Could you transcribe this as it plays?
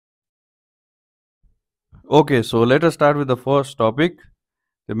Okay, so let us start with the first topic,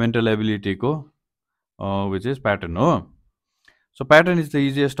 the mental ability ko, which is pattern. No? So pattern is the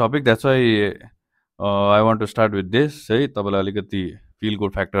easiest topic. That's why I want to start with this. Say, tabala alikati feel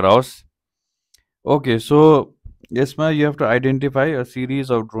good factor house. Okay, so yes, ma, you have to identify a series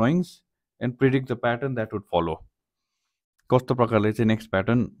of drawings and predict the pattern that would follow. कस्तो प्रकारले चाहिँ next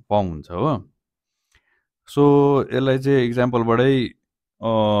pattern form हुन्छ हो so यसलाई चाहिँ इक्जाम्पलबाटै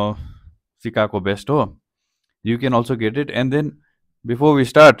सिकाएको best हो you can also get it, and then before we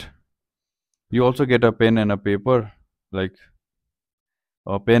start you also get a pen and a paper, like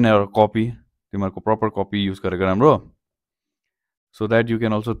a pen or a copy, तिमीहरूको proper copy use गरेको राम्रो, so that you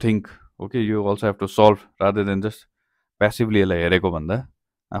can also think. Okay, you also have to solve rather than just passively यसलाई हेरेको भन्दा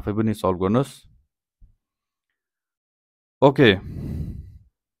आफै पनि solve गर्नुहोस्. Okay,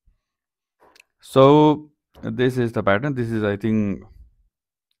 so this is the pattern. This is, I think,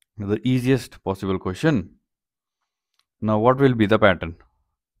 the easiest possible question. Now what will be the pattern?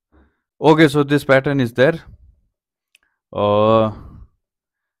 Okay, so this pattern is there.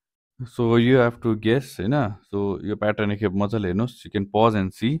 So you have to guess, so your pattern एक मजाले हेर्नुहोस्, you can pause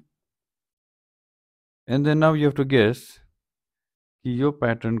and see, and then now you have to guess कि यो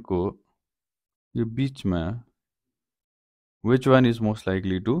pattern को यो बीचमा which one is most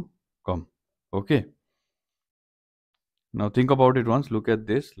likely to come. Okay, now think about it once. Look at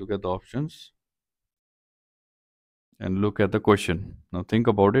this, look at the options, and look at the question. Now think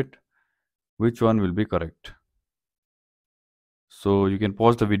about it, which one will be correct. So you can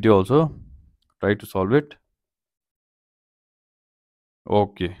pause the video also, try to solve it.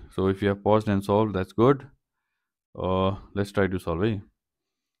 Okay, so if you have paused and solved, that's good. Let's try to solve it.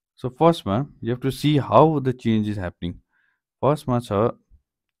 So first one, you have to see how the change is happening. First one छ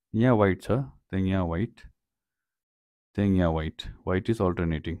यहाँ white छ, then यहाँ white, then यहाँ white. White is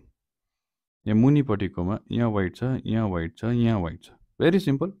alternating. यहाँ मुनिपट्टिकोमा यहाँ white छ, यहाँ white छ, यहाँ white छ. Very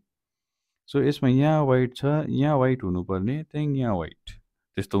simple. So यसमा यहाँ white छ, यहाँ white हुनुपर्ने, then यहाँ white.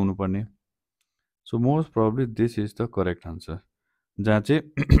 त्यस्तो हुनुपर्ने. So most probably this is the correct answer. जहाँ चाहिँ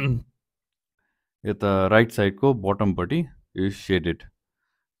यता राइट साइडको बटमपट्टि is shaded.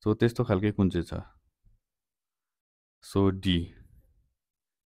 So त्यस्तो खालके कुन चाहिँ छ? So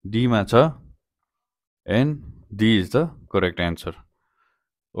D मा छ, and D is the correct answer.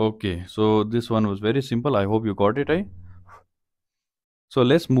 Okay, so this one was very simple. I hope you got it, right? So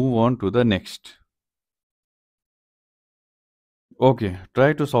let's move on to the next. Okay,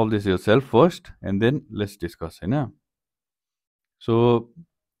 try to solve this yourself first, and then let's discuss. So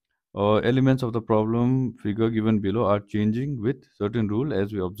elements of the problem figure given below are changing with certain rule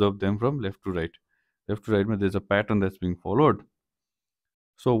as we observe them from left to right. Left to right, there's a pattern that's being followed.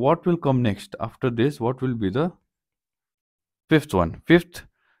 So what will come next? After this, what will be the fifth one? Fifth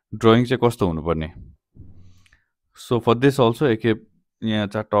drawing चाहिँ कस्तो हुनुपर्ने? So for this also एकखेप यहाँ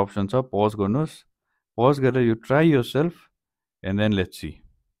चारवटा option छ, pause गर्नुहोस्, pause गरेर you try yourself, and then let's see.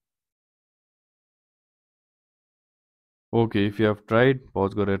 Okay, if you have tried,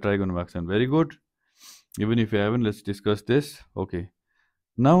 pause गरेर try गर्नुभएको छ, very good. Even if you haven't, let's discuss this. Okay,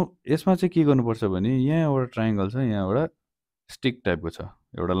 now यसमा चाहिँ के गर्नुपर्छ भने यहाँ एउटा ट्रायंगल छ, यहाँ एउटा stick टाइपको छ,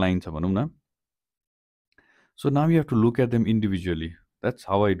 एउटा लाइन छ भनौँ न. So now you have to look at them individually. That's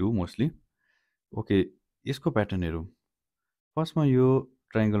how I do mostly. Okay, यसको प्याटर्न हेरौँ. फर्स्टमा यो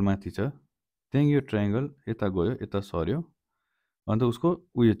ट्रायंगल माथि छ, त्यहाँदेखि यो ट्रायंगल यता गयो, यता सर्यो, अन्त उसको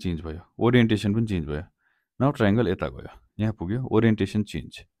उयो चेन्ज भयो, ओरिएन्टेसन पनि चेन्ज भयो. नाउ ट्रायंगल यता गयो, यहाँ पुग्यो, ओरिएन्टेसन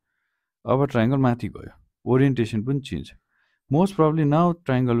चेन्ज. अब ट्रायंगल माथि गयो, ओरिएन्टेसन पनि change. Most probably now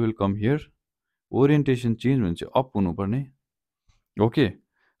triangle will come here, orientation change भने चाहिँ अप हुनुपर्ने. ओके,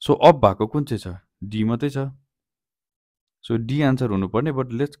 सो अप भएको कुन चाहिँ छ? डी मात्रै छ. सो डी आन्सर हुनुपर्ने,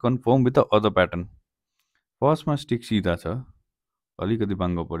 but let's confirm with the other pattern. फर्स्टमा स्टिक सिधा छ, अलिकति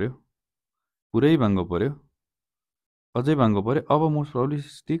बाङ्गो पर्यो, पुरै बाङ्गो पर्यो, अझै बाङ्गो पर्यो. अब मोस्ट प्रोबब्ली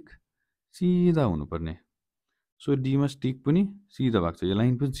स्टिक सिधा हुनुपर्ने. सो डीमा स्टिक पनि सिधा भएको छ, यो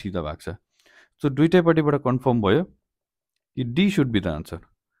लाइन पनि सिधा भएको छ. सो दुईटैपट्टिबाट कन्फर्म भयो कि D should be the answer.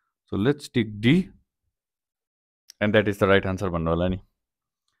 So let's tick D, and that is the right answer भन्नु होला नि.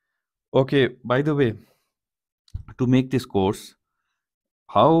 Okay, by the way, to make this course,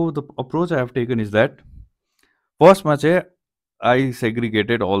 how the approach I have taken is that first ma चाहिँ I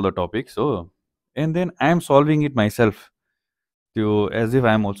segregated all the topics, and then I am solving it myself, as if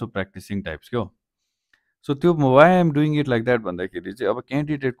I am also practicing types. So why I am doing it like that भन्दाखेरि चाहिँ अब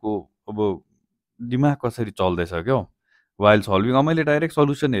candidate को अब दिमाग कसरी चल्दैछ क्या while solving. अब मैले डाइरेक्ट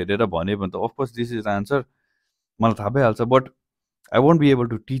सल्युसन हेरेर भने भने त अफकोर्स दिस इज आन्सर मलाई थाहा भइहाल्छ, but I won't be able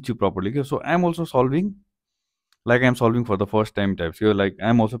to teach you properly. So I am also solving like I am solving for the first time types. Like I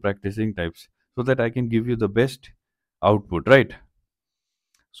am also practicing types. so that I can give you the best output, right?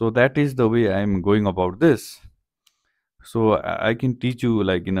 So that is the way I am going about this. So I can teach you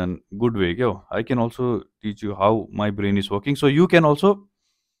like in a good way. Yo, I can also teach you how my brain is working. So you can also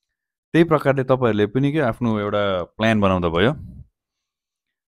त्यही प्रकारले तपाईँहरूले पनि के आफ्नो एउटा plan बनाउँदा भयो.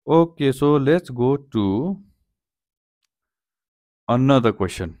 Okay, so let's go to another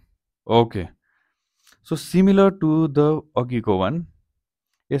question. Okay, so similar to the अघिको one,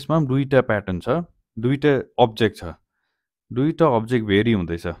 यसमा पनि दुईटा प्याटर्न छ, दुईटा अब्जेक्ट छ, दुईटा अब्जेक्ट भेरी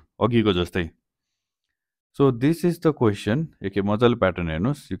हुँदैछ अघिको जस्तै. So this is the question. Okay, मजाले प्याटर्न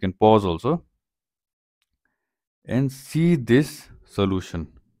हेर्नुस्. You can pause also and see this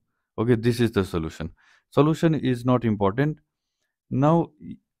solution. Okay, this is the solution. Solution is not important. Now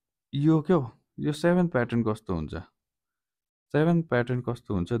यो के हो, यो 7th प्याटर्न कस्तो हुन्छ, 7th प्याटर्न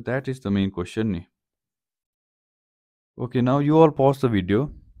कस्तो हुन्छ, that is the main question नि. Okay, now you all pause the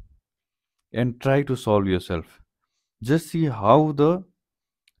video and try to solve yourself. Just see how the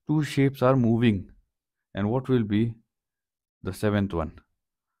two shapes are moving and what will be the 7th one.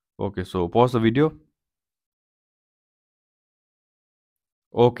 Okay, so pause the video.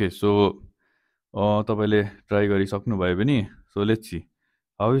 Okay, so तपाईले try गरिसक्नुभयो भने, so let's see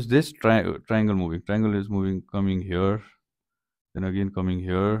how is this triangle moving. Triangle is moving, coming here, then again coming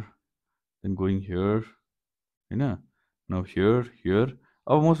here, then going here, हैन, now here, here.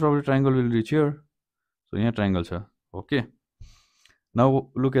 Most probably triangle will reach here. So यहाँ triangle छ. Okay, now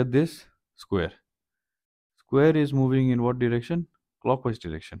look at this square. Square is moving in what direction? Clockwise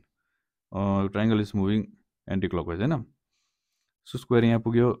direction. Triangle is moving anti-clockwise, हैन. So square यहाँ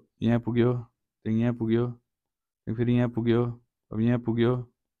पुग्यो, त्यहाँ यहाँ पुग्यो, त्यहाँ फेरि यहाँ पुग्यो, अब यहाँ पुग्यो,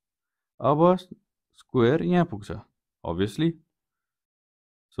 अब स्क्वायर यहाँ पुग्छ obviously.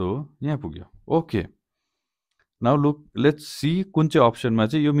 So यहाँ पुग्यो. Okay, now look, let's see कुन चाहिँ अप्सनमा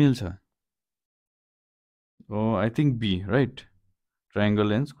चाहिँ यो मिल्छ. I think B, right?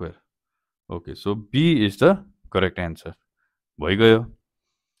 Triangle and square. Okay, so B is the correct answer. भइगयो.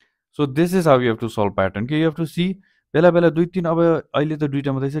 So this is how you have to solve pattern. You have to see बेला बेला दुई तीन, अब अहिले त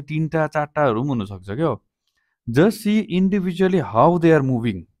दुईटा मात्रै छ, तीनटा चारटाहरु पनि हुन सक्छ क्या. Just see individually how they are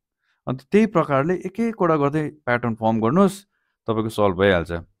moving. अन्त त्यही प्रकारले एक एकवटा गर्दै प्याटर्न फर्म गर्नुस्, तपाईको सल्भ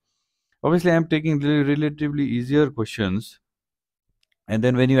भइहाल्छ. Obviously I am taking relatively easier questions, and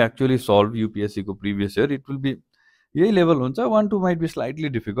then when you actually solve UPSC को previous year, it will be यही level हुन्छ. 1 2 might be slightly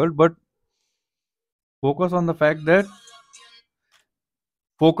difficult, but focus on the fact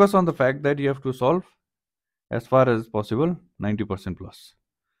that you have to solve as far as possible 90% plus.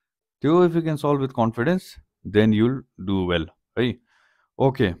 So if you can solve with confidence, then you'll do well, right?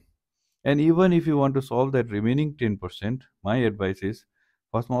 Okay, and even if you want to solve that remaining 10%, my advice is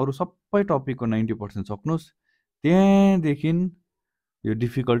फर्स्टमा अरु सबै टपिकको 90% सक्नुस्, त्यहाँदेखि यो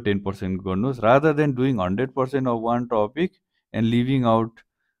difficult 10% गर्नुस्, rather than doing 100% of one topic and leaving out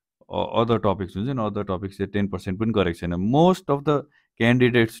other topics. हुन्छ नि, other topics चाहिँ 10% पनि गरेको छैन. Most of the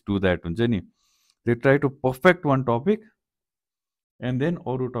candidates do that. हुन्छ नि, they try to perfect one topic and then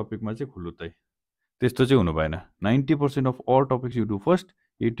अरु टपिकमा चाहिँ खुल्लुत्तै. त्यस्तो चाहिँ हुनु भएन. 90% of all topics you do first,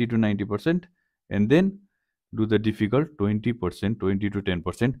 80 to 90%, and then do the difficult 20%, 20 to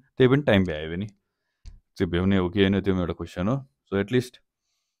 10%. त्यही पनि टाइम भ्यायो भने चाहिँ भ्याउने हो कि हैन त्यो एउटा क्वेसन हो. सो एटलिस्ट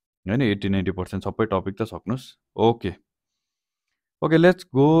हैन 80-90% सबै टपिक त सक्नुस्. Okay, okay, let's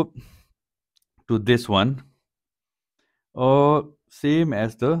go to this one. Same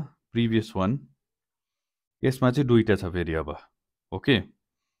as the previous one. यसमा चाहिँ दुईटा छ फेरि अब. ओके,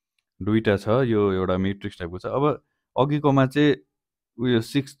 दुईटा छ, यो एउटा मैट्रिक्स टाइपको छ. अब अघिकोमा चाहिँ उयो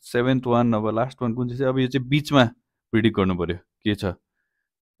 6th 7th one, अब लास्ट one कुन चाहिँ, अब यो चाहिँ बीचमा प्रिडिक्ट गर्नु पर्यो के छ.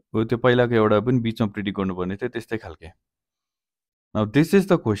 हो त्यो पहिलाको एउटा पनि बीचमा प्रिडिक्ट गर्नुपर्ने थियो, त्यस्तै खालके. Now this is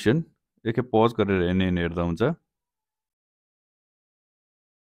the question. एकै पज गरेर हेर्दा हुन्छ.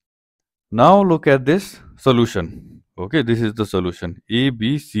 Now look at this solution. Okay, this is the solution. A,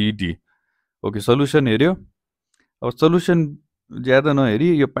 B, C, D. Okay, solution हेऱ्यो. अब solution ज्यादा नहेरी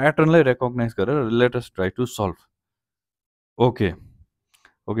यो प्याटर्नलाई रेकग्नाइज गरेर let us try to solve. Okay.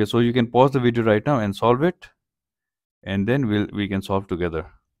 Okay, so you can pause the video right now and solve it, and then we can solve together.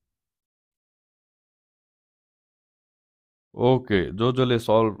 Okay, जसले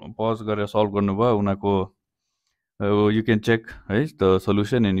pause गरेर solve गर्नुभयो उनीहरुको you can check, right, the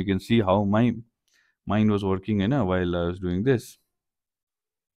solution, and you can see how my mind was working while I was doing this.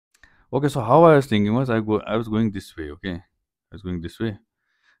 Okay, so how I was thinking was I was going this way. Okay, I was going this way.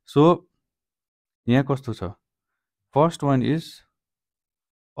 So यहाँ कस्तो छ, first one is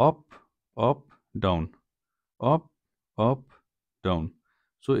up, up, down, up, up, down.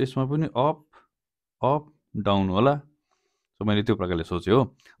 So यसमा पनि up, up, down होला. So मैले त्यो प्रकारले सोचेँ हो.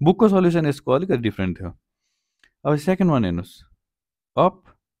 बुकको सल्युसन यसको अलिकति डिफ्रेन्ट थियो. अब सेकेन्ड वान हेर्नुहोस्, अप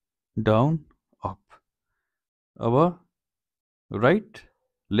डाउन अप. अब राइट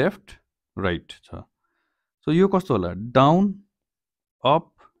लेफ्ट राइट छ. सो यो कस्तो होला, डाउन अप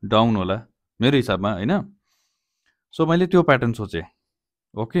डाउन होला मेरो हिसाबमा होइन. सो मैले त्यो प्याटर्न सोचेँ.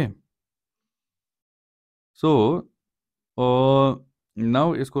 ओके, सो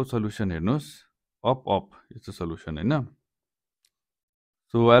नाउ यसको सल्युसन हेर्नुहोस्, up up it's a solution होइन.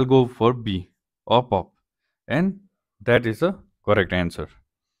 So I will go for be, up up, and that is the correct answer.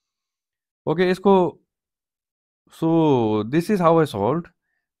 Okay, यसको so this is how I solve.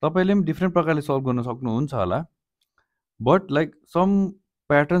 तपाईँले पनि different प्रकारले solve गर्न सक्नुहुन्छ होला, but like some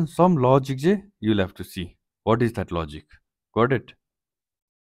pattern, some logic चाहिँ you will have to see what is that logic. Got it?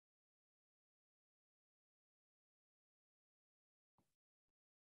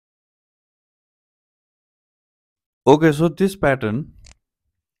 Okay, so this pattern,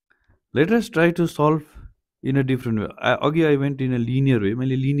 let us try to solve in a different way. Again, I went in a linear way.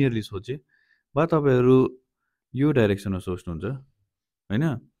 मैले linearly सोचेँ, बा तपाईँहरू यो डाइरेक्सनमा सोच्नुहुन्छ होइन.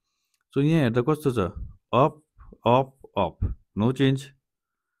 So यहाँ हेर्दा कस्तो छ, up up up, no change.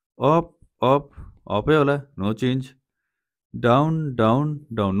 Up up अपै होला, no change. Down down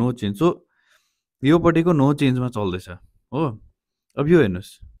down, no change. So योपट्टिको no चेन्जमा चल्दैछ हो. अब यो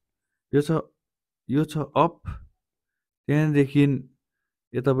हेर्नुहोस्, यो छ अप, त्यहाँदेखि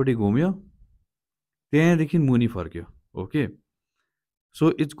यतापट्टि घुम्यो, त्यहाँदेखि मुनि फर्क्यो. Okay, so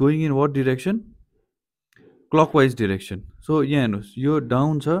it's going in what direction, clockwise direction. So यहाँ हेर्नुहोस्, यो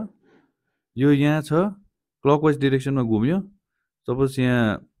डाउन छ, यो यहाँ छ, क्लकवाइज डिरेक्सनमा घुम्यो. सपोज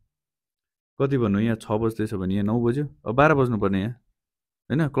यहाँ कति भन्नु, यहाँ 6 बज्दैछ भने यहाँ 9 बज्यो, अब 12 बज्नुपर्ने यहाँ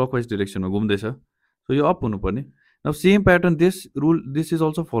होइन, क्लकवाइज डिरेक्सनमा घुम्दैछ. सो यो अप हुनुपर्ने. अब same pattern, this is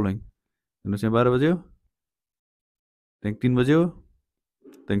also following. हेर्नुहोस्, यहाँ 12 बज्यो, त्यहाँदेखि 3 बज्यो,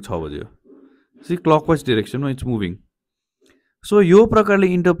 त्यहाँदेखि 6 बज्यो. C clockwise डिरेक्सनमा it's moving. So यो प्रकारले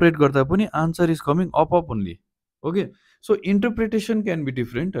इन्टरप्रेट गर्दा पनि answer is coming up up only. Okay, so interpretation can be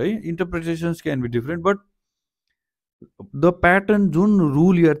different है, इन्टरप्रिटेसन्स can be different, but the pattern, जुन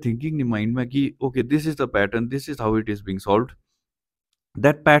रुल युआर थिङ्किङ नि माइन्डमा कि okay this is the pattern, this is how it is being solve,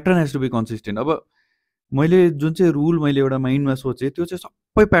 that pattern has to be consistent. अब मैले जुन चाहिँ rule मैले एउटा माइन्डमा सोचेँ, त्यो चाहिँ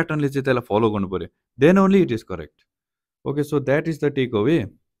सबै प्याटर्नले चाहिँ त्यसलाई फलो गर्नु पऱ्यो, then only it is correct. Okay, so that is the takeaway.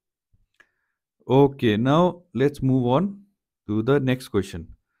 Okay, now let's move on to the next question.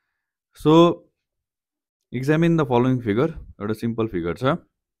 So, examine the following figure. A simple figure, sir.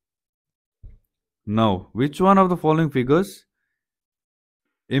 Now, which one of the following figures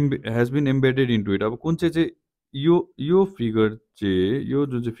has been embedded into it? अब कुन चाहिँ यो figure चाहिँ, यो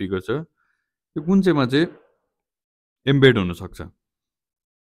जुन चाहिँ figure छ, यो कुन चाहिँमा चाहिँ एम्बेड हुन सक्छ.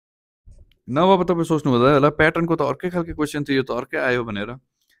 न अब तपाईँ सोच्नु हुँदा होला प्याटर्नको त अर्कै खालको क्वेसन थियो, यो त अर्कै आयो भनेर.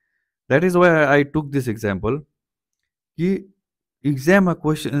 That is why I took this example, कि इक्जाममा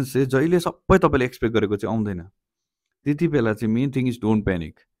क्वेसन चाहिँ जहिले सबै तपाईँले एक्सपेक्ट गरेको चाहिँ आउँदैन. त्यति बेला चाहिँ main thing is don't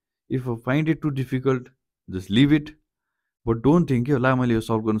panic. If you find it to difficult, just leave it, but don't think यो ला मैले यो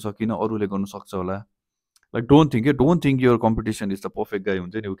सल्भ गर्न सकिनँ, अरूले गर्नु सक्छ होला. Like don't think your competition is the perfect गाई,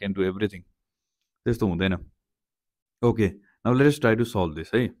 हुन्छ नि, यु क्यान डु एभ्रिथिङ. त्यस्तो हुँदैन. Okay, now let's try to solve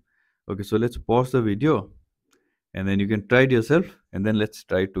this है. Okay, so let's pause the video and then you can try it yourself and then let's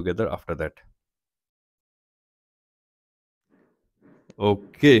try it together after that.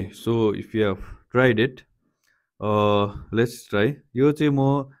 Okay, so if you have tried it, let's try. यो चाहिँ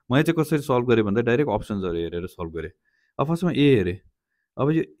मैले चाहिँ कसरी solve गरेँ भन्दा direct अप्सन्सहरू हेरेर solve गरेँ. अब फर्स्टमा ए हेरेँ.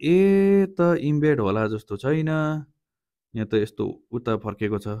 अब यो ए त इम्बेड होला जस्तो छैन, यहाँ त यस्तो उता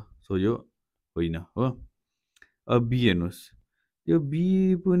फर्केको छ, सो यो होइन हो. अब बी हेर्नुहोस्, यो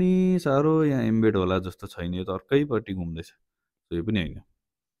बी पनि साह्रो यहाँ एम्बेड होला जस्तो छैन, यो त अर्कैपट्टि घुम्दैछ, सो यो पनि होइन.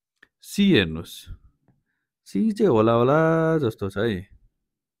 सी हेर्नुहोस्, सी चाहिँ होला होला जस्तो छ है,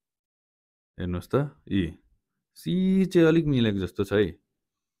 हेर्नुहोस् त, सी चाहिँ अलिक मिलेको जस्तो छ है.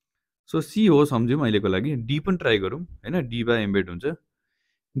 सो सी हो सम्झौँ अहिलेको लागि. डी पनि ट्राई गरौँ होइन, डी बा एम्बेड हुन्छ.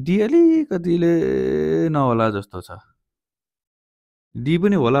 डी अलिकतिले नहोला जस्तो छ, डी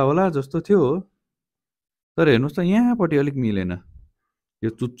पनि होला होला जस्तो थियो, तर हेर्नुहोस् त यहाँपट्टि अलिक मिलेन यो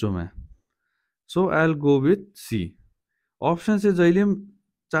चुच्चोमा. So I will go with C. Option चाहिँ जहिले पनि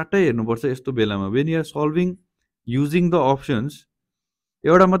चारटै हेर्नुपर्छ यस्तो बेलामा. When you are solving using the options,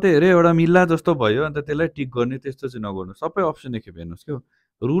 एउटा मात्रै हेऱ्यो, एउटा मिल्ला जस्तो भयो, अन्त त्यसलाई टिक गर्ने, त्यस्तो चाहिँ नगर्नु. सबै अप्सन एकखेप हेर्नुहोस् क्या,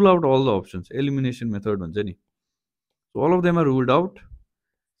 rule out all the options. Elimination method हुन्छ नि. So all of them are ruled out.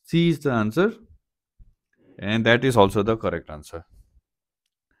 C is the answer and that is also the correct answer.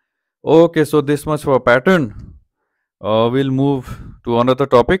 Okay, so this much for pattern. We'll move to another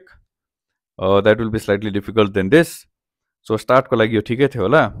topic that will be slightly difficult than this. So स्टार्टको लागि यो ठिकै थियो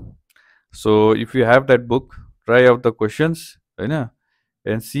होला. So if you have that book, try out the questions होइन,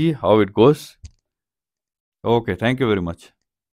 and see how it goes. Okay, thank you very much.